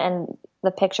observation and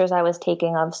the pictures I was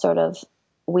taking of sort of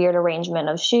weird arrangement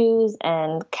of shoes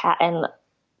and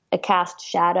a cast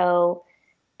shadow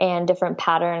and different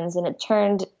patterns. And it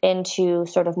turned into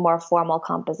sort of more formal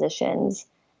compositions.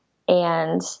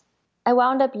 And I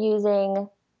wound up using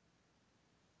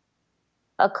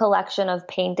a collection of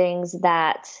paintings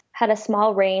that had a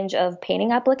small range of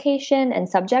painting application and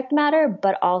subject matter,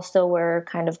 but also were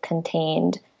kind of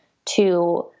contained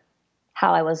to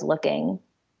how I was looking.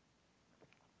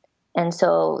 And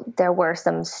so there were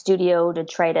some studio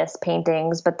detritus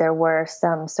paintings, but there were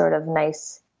some sort of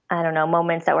nice,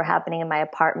 moments that were happening in my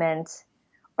apartment,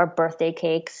 or birthday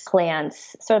cakes,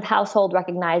 plants, sort of household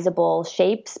recognizable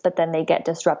shapes, but then they get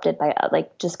disrupted by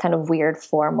like just kind of weird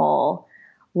formal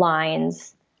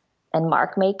lines and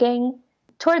mark making.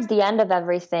 Towards the end of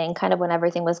everything, kind of when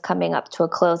everything was coming up to a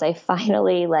close, I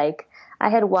finally I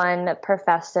had one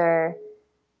professor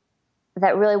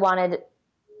that really wanted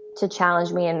to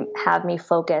challenge me and have me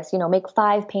focus, make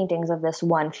 5 paintings of this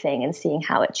one thing and seeing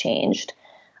how it changed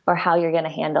or how you're going to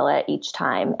handle it each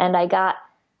time. And I got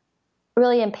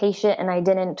really impatient and I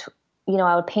didn't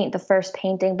I would paint the first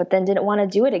painting, but then didn't want to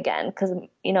do it again because,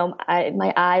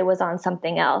 my eye was on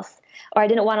something else. Or I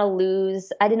didn't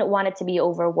want it to be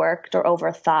overworked or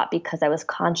overthought because I was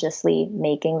consciously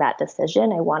making that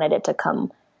decision. I wanted it to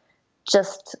come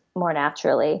just more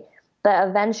naturally. But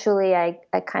eventually I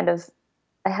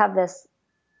have this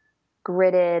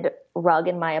gridded rug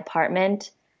in my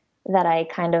apartment that I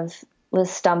kind of was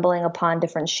stumbling upon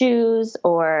different shoes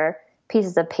or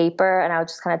pieces of paper, and I would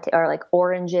just kind of, or like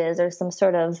oranges or some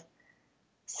sort of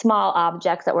small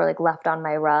objects that were like left on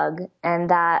my rug. And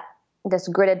that this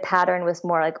gridded pattern with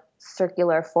more like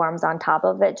circular forms on top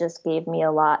of it just gave me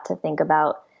a lot to think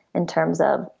about in terms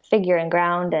of figure and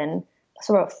ground and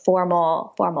sort of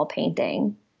formal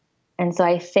painting. And so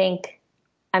I think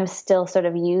I'm still sort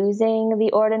of using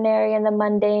the ordinary and the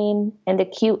mundane and the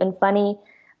cute and funny,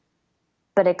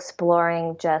 but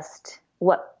exploring just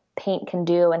what paint can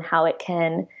do and how it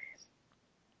can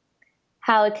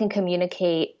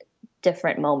communicate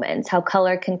different moments, how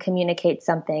color can communicate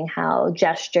something, how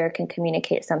gesture can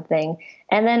communicate something.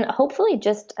 And then hopefully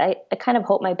just, I kind of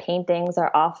hope my paintings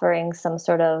are offering some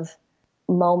sort of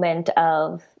moment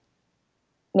of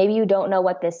maybe you don't know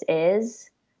what this is,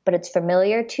 but it's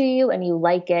familiar to you and you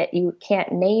like it. You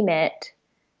can't name it,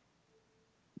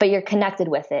 but you're connected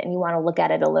with it and you want to look at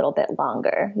it a little bit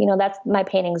longer. That's my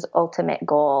painting's ultimate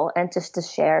goal, and just to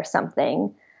share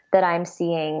something that I'm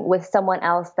seeing with someone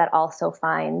else that also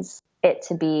finds it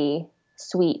to be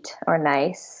sweet or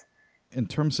nice. In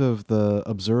terms of the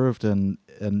observed and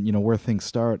where things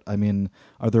start, I mean,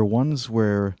 are there ones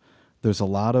where there's a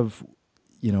lot of,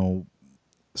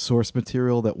 source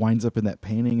material that winds up in that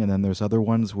painting, and then there's other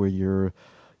ones where you're,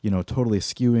 totally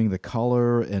skewing the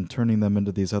color and turning them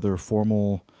into these other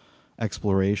formal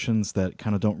explorations that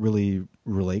kind of don't really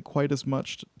relate quite as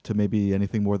much to maybe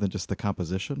anything more than just the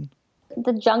composition?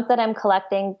 The junk that I'm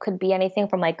collecting could be anything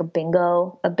from like a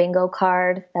bingo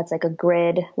card that's like a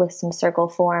grid with some circle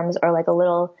forms, or like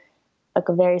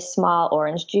a very small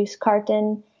orange juice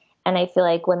carton. And I feel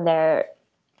like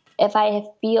if I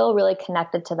feel really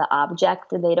connected to the object,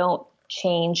 they don't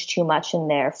change too much in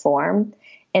their form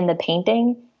in the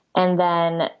painting. And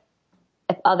then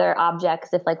if other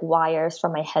objects, if like wires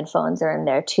from my headphones are in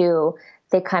there too,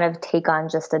 they kind of take on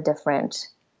just a different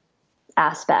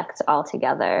aspect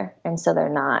altogether. And so they're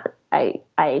not, I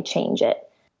change it.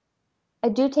 I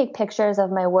do take pictures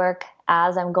of my work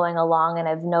as I'm going along, and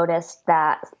I've noticed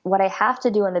that what I have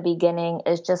to do in the beginning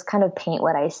is just kind of paint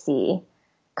what I see,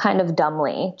 kind of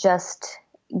dumbly, just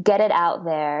get it out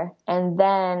there and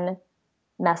then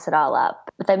mess it all up.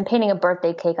 If I'm painting a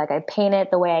birthday cake, like I paint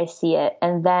it the way I see it,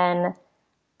 and then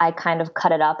I kind of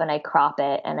cut it up and I crop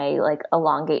it and I like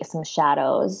elongate some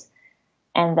shadows.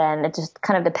 And then it just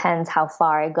kind of depends how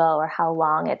far I go or how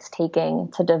long it's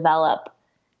taking to develop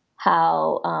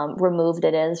how removed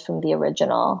it is from the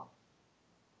original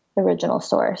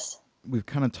source. We've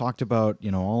kind of talked about,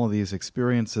 all of these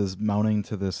experiences mounting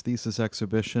to this thesis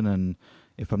exhibition. And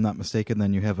if I'm not mistaken,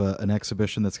 then you have an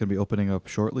exhibition that's going to be opening up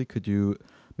shortly. Could you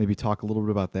maybe talk a little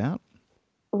bit about that?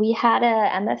 We had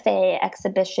a MFA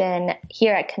exhibition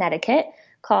here at Connecticut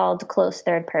called Close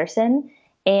Third Person.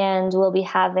 And we'll be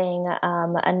having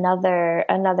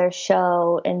another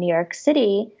show in New York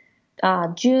City,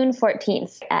 June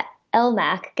 14th at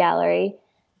LMAC Gallery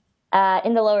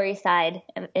in the Lower East Side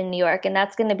in New York. And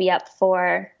that's going to be up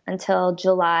until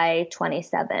July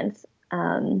 27th.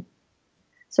 So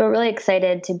we're really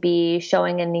excited to be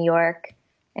showing in New York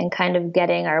and kind of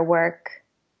getting our work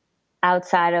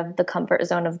outside of the comfort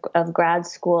zone of grad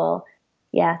school.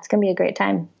 Yeah, it's going to be a great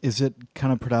time. Is it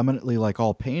kind of predominantly like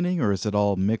all painting, or is it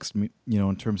all mixed,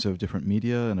 in terms of different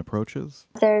media and approaches?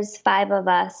 There's 5 of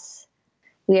us.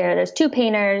 There's 2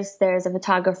 painters, there's a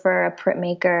photographer, a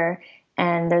printmaker,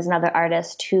 and there's another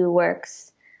artist who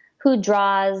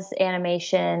draws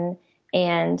animation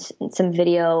and some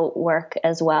video work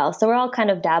as well. So we're all kind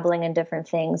of dabbling in different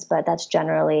things, but that's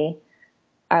generally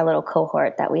our little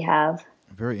cohort that we have.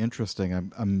 Very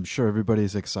interesting. I'm sure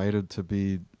everybody's excited to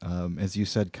be, as you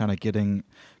said, kind of getting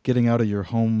out of your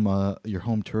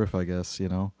home turf, I guess.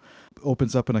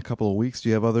 Opens up in a couple of weeks. Do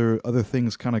you have other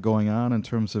things kind of going on in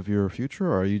terms of your future,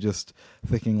 or are you just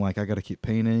thinking like I got to keep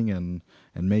painting and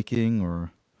making?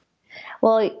 Or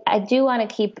well, I do want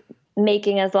to keep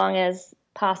making as long as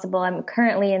possible. I'm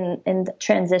currently in the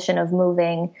transition of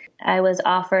moving. I was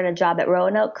offered a job at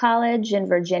Roanoke College in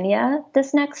Virginia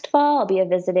this next fall. I'll be a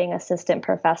visiting assistant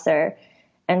professor.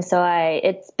 And so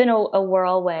it's been a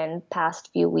whirlwind past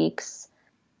few weeks,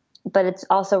 but it's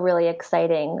also really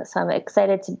exciting. So I'm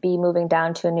excited to be moving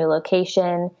down to a new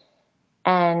location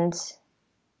and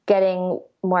getting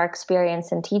more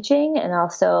experience in teaching and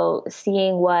also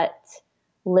seeing what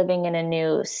living in a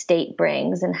new state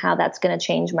brings and how that's going to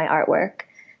change my artwork.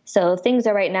 So things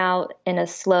are right now in a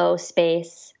slow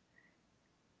space,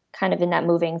 kind of in that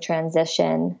moving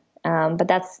transition. But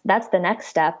that's the next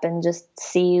step, and just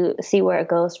see where it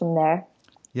goes from there.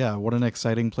 Yeah, what an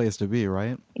exciting place to be,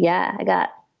 right? Yeah,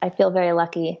 I feel very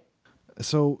lucky.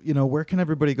 So, where can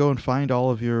everybody go and find all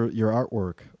of your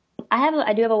artwork?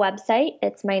 I do have a website.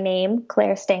 It's my name,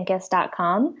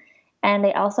 ClaireStankis.com. And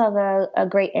they also have a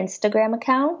great Instagram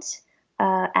account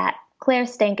at Claire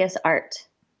Stankis Art.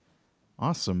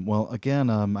 Awesome. Well, again,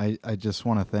 I just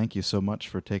want to thank you so much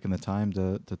for taking the time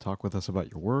to talk with us about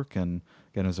your work. And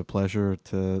again, it was a pleasure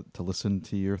to listen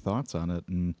to your thoughts on it.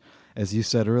 And as you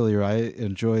said earlier, I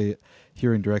enjoy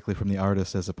hearing directly from the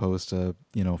artist as opposed to,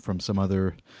 from some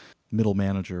other middle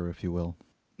manager, if you will.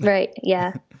 Right.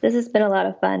 Yeah. This has been a lot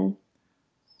of fun.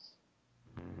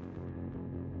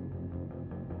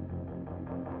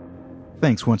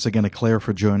 Thanks once again to Claire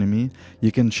for joining me.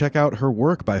 You can check out her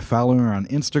work by following her on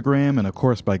Instagram and, of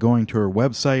course, by going to her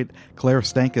website,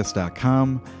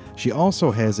 ClaireStankis.com. She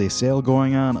also has a sale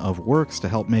going on of works to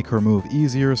help make her move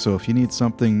easier, so if you need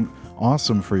something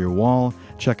awesome for your wall,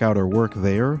 check out her work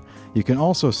there. You can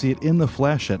also see it in the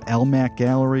flesh at Almac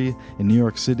Gallery in New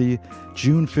York City,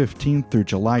 June 15th through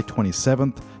July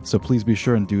 27th, so please be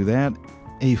sure and do that.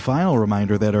 A final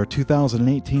reminder that our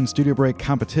 2018 Studio Break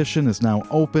competition is now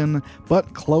open,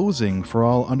 but closing for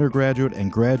all undergraduate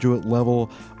and graduate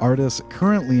level artists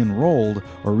currently enrolled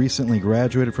or recently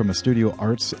graduated from a studio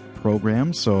arts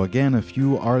program. So again, if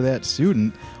you are that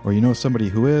student or you know somebody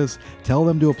who is, tell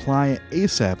them to apply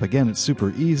ASAP. Again, it's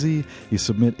super easy. You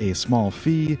submit a small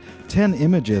fee, 10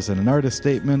 images and an artist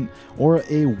statement, or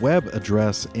a web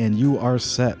address, and you are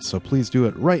set. So please do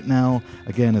it right now,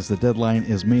 again, as the deadline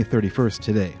is May 31st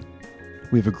today.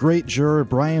 We have a great juror,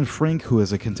 Brian Frink, who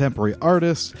is a contemporary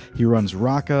artist. He runs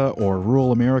Raka, or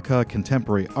Rural America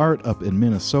Contemporary Art, up in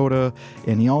Minnesota,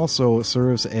 and he also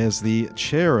serves as the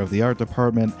chair of the art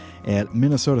department at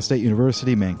Minnesota State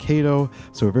University, Mankato.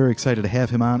 So we're very excited to have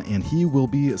him on, and he will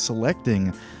be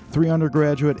selecting 3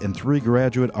 undergraduate and 3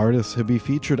 graduate artists to be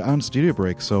featured on Studio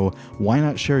Break. So why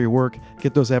not share your work?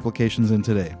 Get those applications in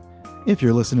today. If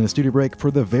you're listening to Studio Break for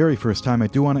the very first time, I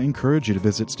do want to encourage you to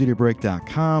visit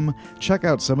studiobreak.com. Check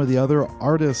out some of the other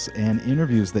artists and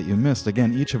interviews that you missed.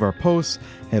 Again, each of our posts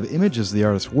have images of the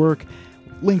artist's work,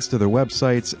 links to their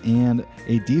websites, and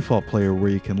a default player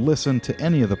where you can listen to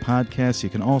any of the podcasts.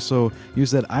 You can also use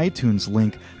that iTunes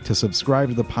link to subscribe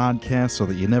to the podcast so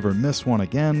that you never miss one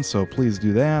again, so please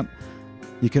do that.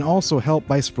 You can also help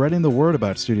by spreading the word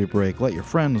about Studio Break. Let your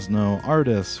friends know,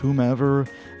 artists, whomever.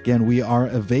 Again, we are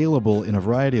available in a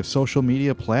variety of social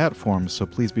media platforms, so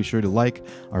please be sure to like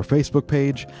our Facebook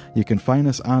page. You can find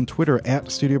us on Twitter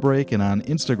at Studio Break and on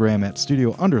Instagram at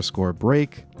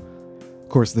Studio_Break. Of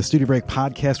course, the Studio Break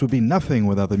podcast would be nothing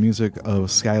without the music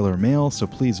of Skylar Mail, so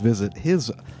please visit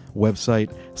his website,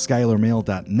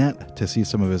 skylarmail.net, to see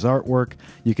some of his artwork.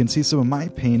 You can see some of my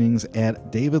paintings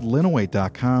at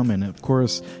davidlinaway.com, and of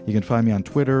course, you can find me on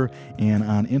Twitter and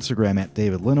on Instagram at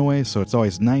davidlinaway, so it's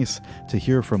always nice to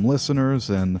hear from listeners,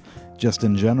 and just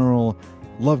in general,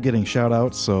 love getting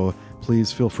shout-outs, so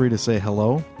please feel free to say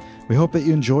hello. We hope that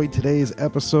you enjoyed today's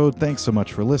episode. Thanks so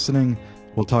much for listening.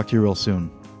 We'll talk to you real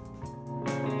soon.